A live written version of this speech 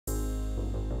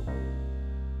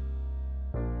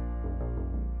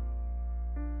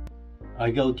I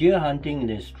go deer hunting in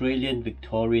the Australian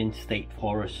Victorian State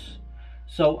Forest.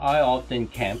 So I often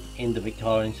camp in the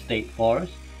Victorian State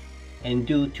Forest and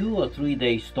do 2 or 3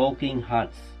 day stalking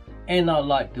hunts. And I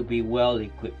like to be well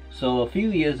equipped. So a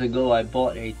few years ago I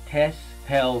bought a TAS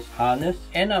PALS harness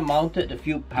and I mounted a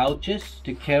few pouches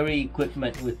to carry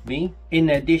equipment with me. In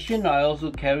addition, I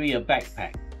also carry a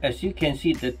backpack. As you can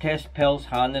see, the TAS PALS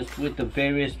harness with the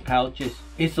various pouches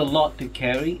is a lot to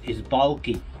carry, it's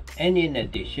bulky. And in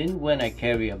addition, when I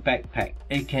carry a backpack,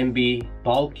 it can be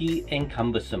bulky and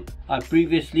cumbersome. I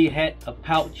previously had a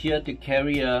pouch here to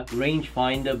carry a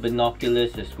rangefinder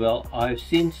binoculars as well. I've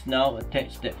since now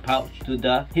attached that pouch to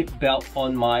the hip belt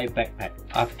on my backpack.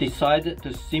 I've decided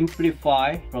to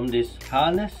simplify from this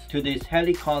harness to this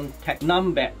HELIKON-TEX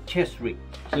NUMBAT chest rig.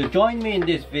 So join me in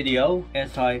this video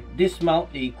as I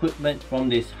dismount the equipment from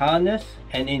this harness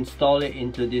and install it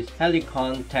into this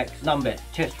HELIKON-TEX NUMBAT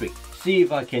chest rig. See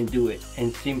if I can do it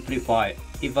and simplify it.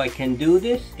 If I can do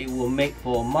this, it will make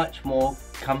for a much more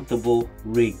comfortable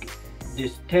rig.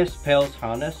 This TAS PALS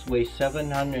harness weighs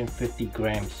 750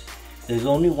 grams. There's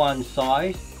only one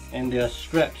size and there are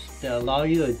straps that allow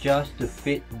you to adjust to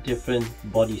fit different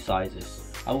body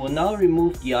sizes. I will now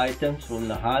remove the items from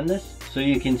the harness so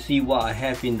you can see what I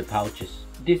have in the pouches.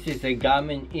 This is a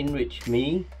Garmin InReach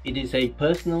Me. It is a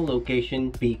personal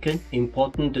location beacon,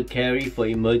 important to carry for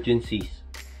emergencies.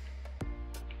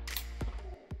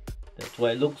 That's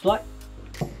what it looks like.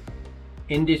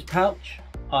 In this pouch,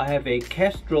 I have a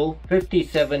Castrol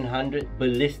 5700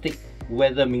 ballistic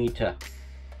weather meter.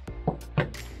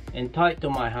 And tied to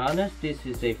my harness, this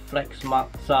is a Flexmark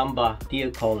Samba deer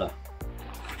collar.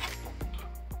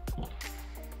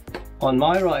 On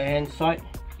my right hand side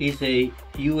is a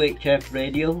UHF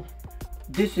radio.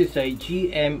 This is a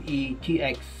GME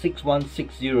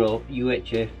TX6160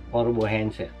 UHF portable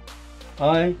handset.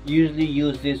 I usually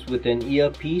use this with an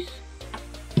earpiece.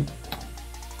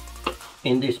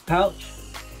 In this pouch,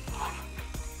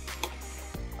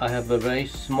 I have a very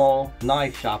small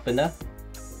knife sharpener.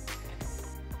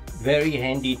 Very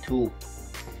handy tool.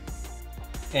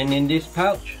 And in this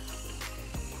pouch,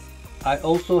 I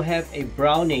also have a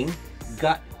Browning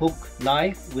gut hook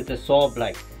knife with a saw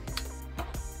blade.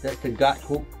 That's the gut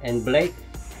hook and blade,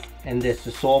 and there's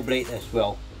the saw blade as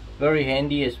well. Very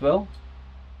handy as well.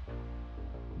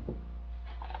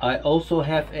 I also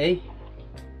have a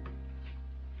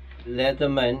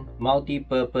Leatherman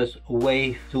multi-purpose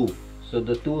wave tool. So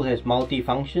the tool has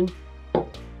multi-function.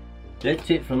 That's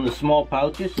it from the small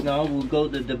pouches. Now we'll go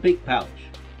to the big pouch.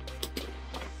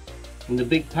 In the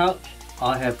big pouch,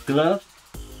 I have gloves.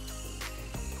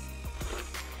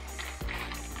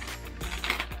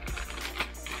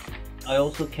 I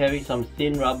also carry some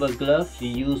thin rubber gloves to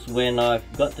use when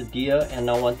I've got the deer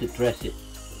and I want to dress it.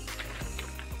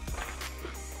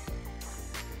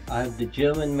 I have the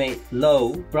German-made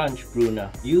low branch pruner,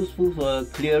 useful for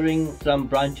clearing some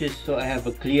branches so I have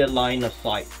a clear line of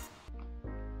sight.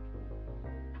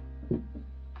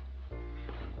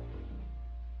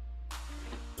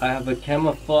 I have a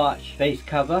camouflage face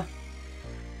cover.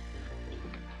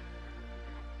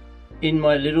 In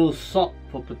my little sock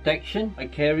for protection, I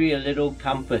carry a little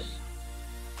compass.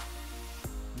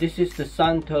 This is the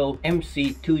Suunto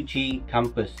MC2G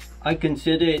compass. I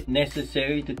consider it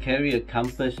necessary to carry a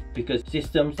compass because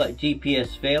systems like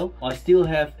GPS fail. I still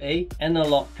have an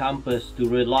analog compass to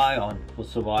rely on for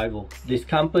survival. This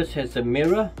compass has a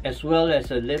mirror as well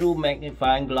as a little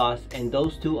magnifying glass, and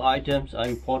those two items are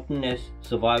important as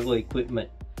survival equipment.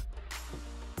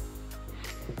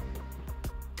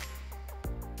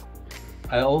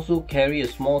 I also carry a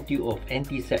small tube of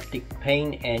antiseptic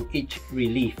pain and itch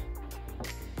relief.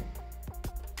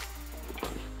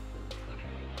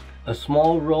 A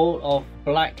small roll of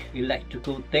black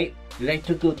electrical tape.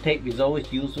 Electrical tape is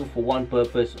always useful for one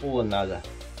purpose or another.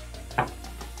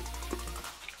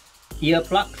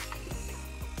 Earplugs.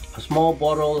 A small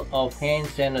bottle of hand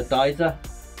sanitizer.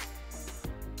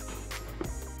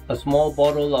 A small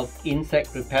bottle of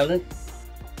insect repellent.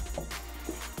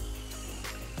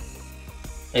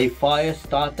 A fire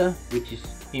starter, which is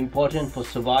important for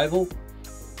survival.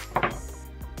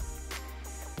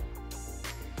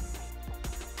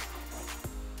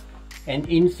 An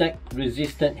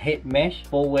insect-resistant head mesh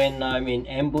for when I'm in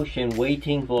ambush and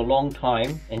waiting for a long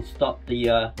time and stop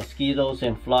the mosquitoes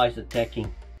and flies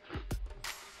attacking.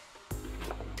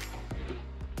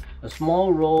 A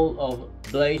small roll of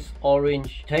blaze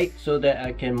orange tape so that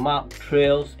I can mark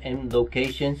trails and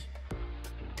locations.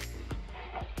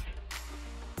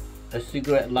 A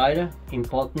cigarette lighter,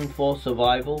 important for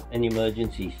survival and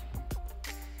emergencies.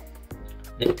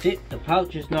 That's it, the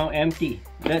pouch is now empty.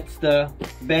 That's the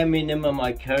bare minimum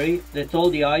I carry. That's all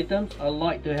the items. I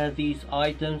like to have these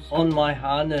items on my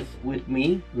harness with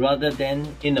me rather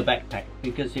than in a backpack,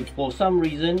 because if for some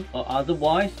reason or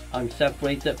otherwise I'm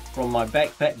separated from my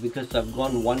backpack because I've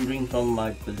gone wandering from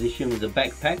my position with the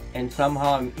backpack and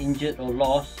somehow I'm injured or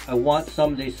lost, I want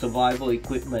some of this survival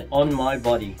equipment on my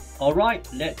body. Alright,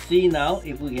 let's see now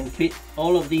if we can fit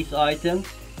all of these items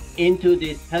into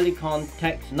this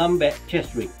HELIKON-TEX NUMBAT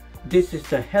chest rig. This is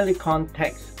the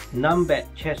HELIKON-TEX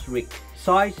NUMBAT chest rig.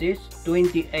 Size is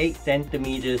 28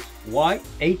 centimeters wide,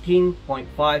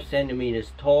 18.5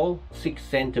 centimeters tall, 6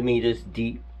 centimeters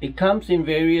deep. It comes in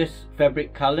various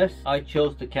fabric colors. I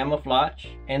chose the camouflage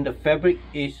and the fabric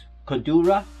is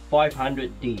Cordura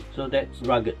 500D, so that's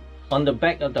rugged. On the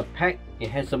back of the pack it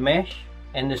has a mesh,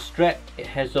 and the strap, it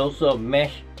has also a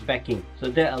mesh backing, so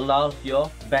that allows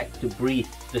your back to breathe.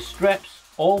 The straps,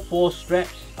 all 4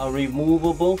 straps are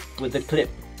removable with a clip,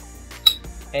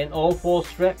 and all 4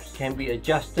 straps can be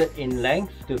adjusted in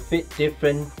length to fit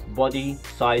different body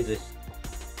sizes.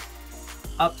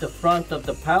 Up the front of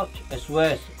the pouch as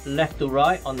well as left to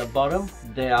right on the bottom,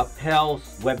 there are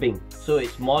PALS webbing, so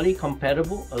it's MOLLE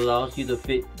compatible, allows you to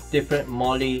fit different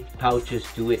MOLLE pouches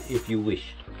to it if you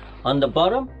wish. On the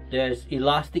bottom, there's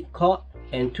elastic cord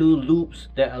and 2 loops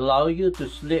that allow you to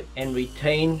slip and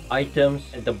retain items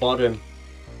at the bottom.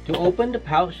 To open the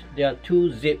pouch, there are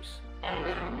 2 zips.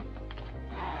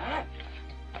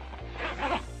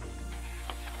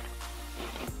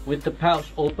 With the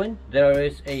pouch open, there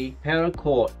is a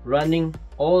paracord running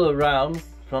all around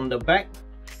from the back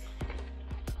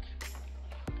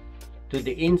to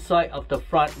the inside of the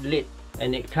front lid,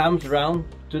 and it comes round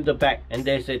to the back, and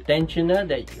there's a tensioner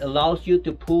that allows you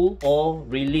to pull or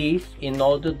release in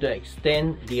order to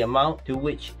extend the amount to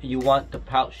which you want the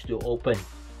pouch to open.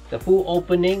 The full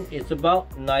opening is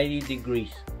about 90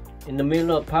 degrees. In the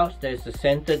middle of the pouch there's a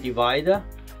center divider.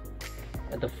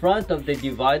 At the front of the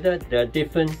divider there are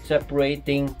different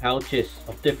separating pouches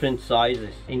of different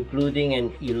sizes, including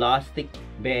an elastic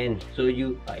band, so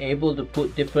you are able to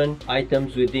put different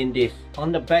items within this.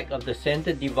 On the back of the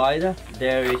center divider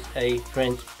there is a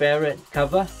transparent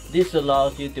cover. This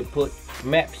allows you to put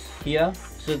maps here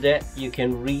so that you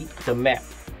can read the map.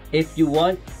 If you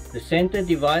want, the center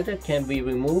divider can be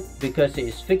removed because it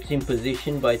is fixed in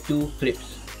position by 2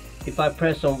 clips. If I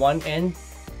press on one end,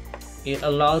 it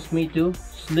allows me to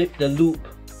slip the loop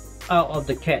out of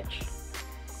the catch.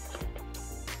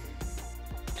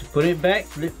 To put it back,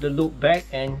 slip the loop back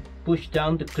and push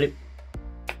down the clip.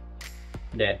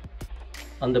 There.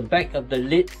 On the back of the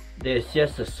lid, there's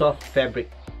just a soft fabric.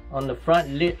 On the front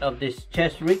lid of this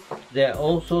chest rig, there are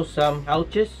also some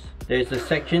pouches. There's a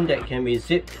section that can be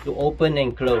zipped to open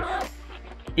and close.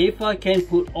 If I can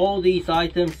put all these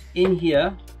items in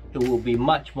here, it will be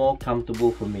much more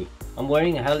comfortable for me. I'm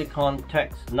wearing a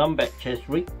HELIKON-TEX NUMBAT chest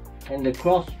rig, and the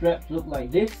cross straps look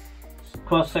like this.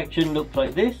 Cross section looks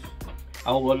like this.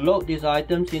 I will load these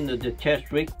items into the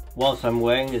chest rig whilst I'm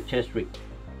wearing the chest rig.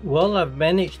 Well, I've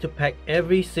managed to pack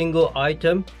every single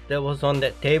item that was on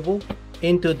that table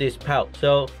into this pouch.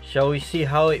 So shall we see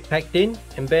how it packed in?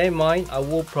 And bear in mind, I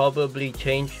will probably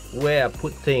change where I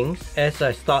put things as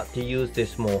I start to use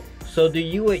this more. So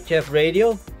the UHF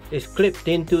radio is clipped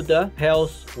into the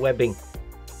PALS webbing.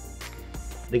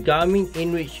 The Garmin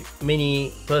InReach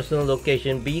Mini Personal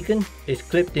Location Beacon is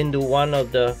clipped into one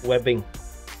of the webbing.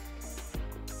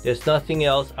 There's nothing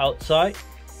else outside.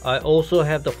 I also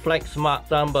have the Flex Smart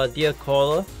Bombardier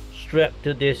collar strapped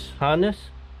to this harness.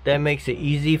 That makes it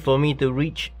easy for me to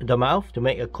reach the mouth to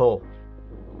make a call.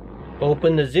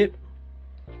 Open the zip.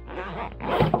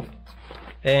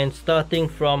 And starting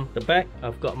from the back,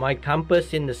 I've got my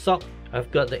compass in the sock. I've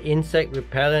got the insect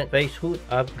repellent face hood.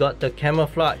 I've got the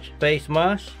camouflage face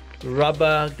mask,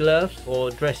 rubber gloves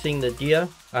for dressing the deer.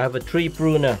 I have a tree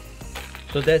pruner.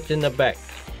 So that's in the back.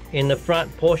 In the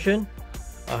front portion,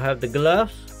 I have the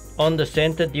gloves. On the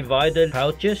center divider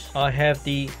pouches, I have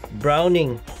the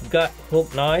Browning gut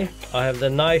hook knife. I have the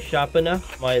knife sharpener,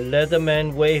 my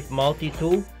Leatherman Wave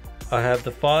multi-tool. I have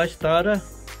the fire starter.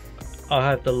 I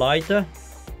have the lighter.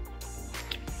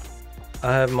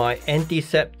 I have my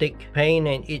antiseptic pain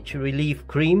and itch relief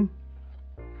cream.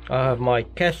 I have my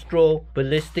Castrol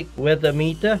ballistic weather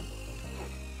meter.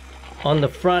 On the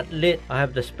front lid, I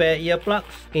have the spare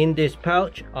earplugs. In this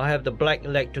pouch, I have the black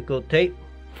electrical tape.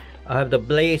 I have the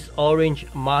Blaze orange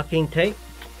marking tape.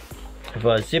 If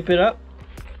I zip it up,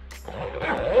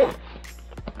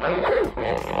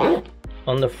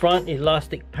 on the front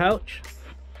elastic pouch,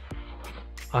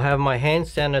 I have my hand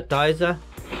sanitizer.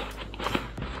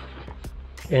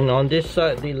 And on this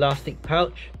side of the elastic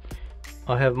pouch,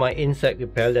 I have my insect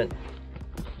repellent.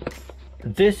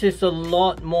 This is a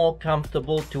lot more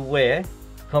comfortable to wear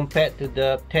compared to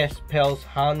the TAS PALS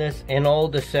harness and all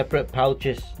the separate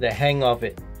pouches that hang off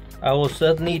it. I will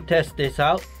certainly test this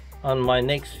out on my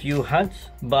next few hunts,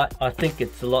 but I think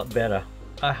it's a lot better.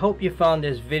 I hope you found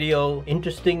this video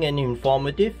interesting and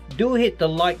informative. Do hit the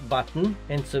like button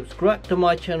and subscribe to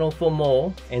my channel for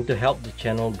more and to help the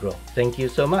channel grow. Thank you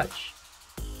so much.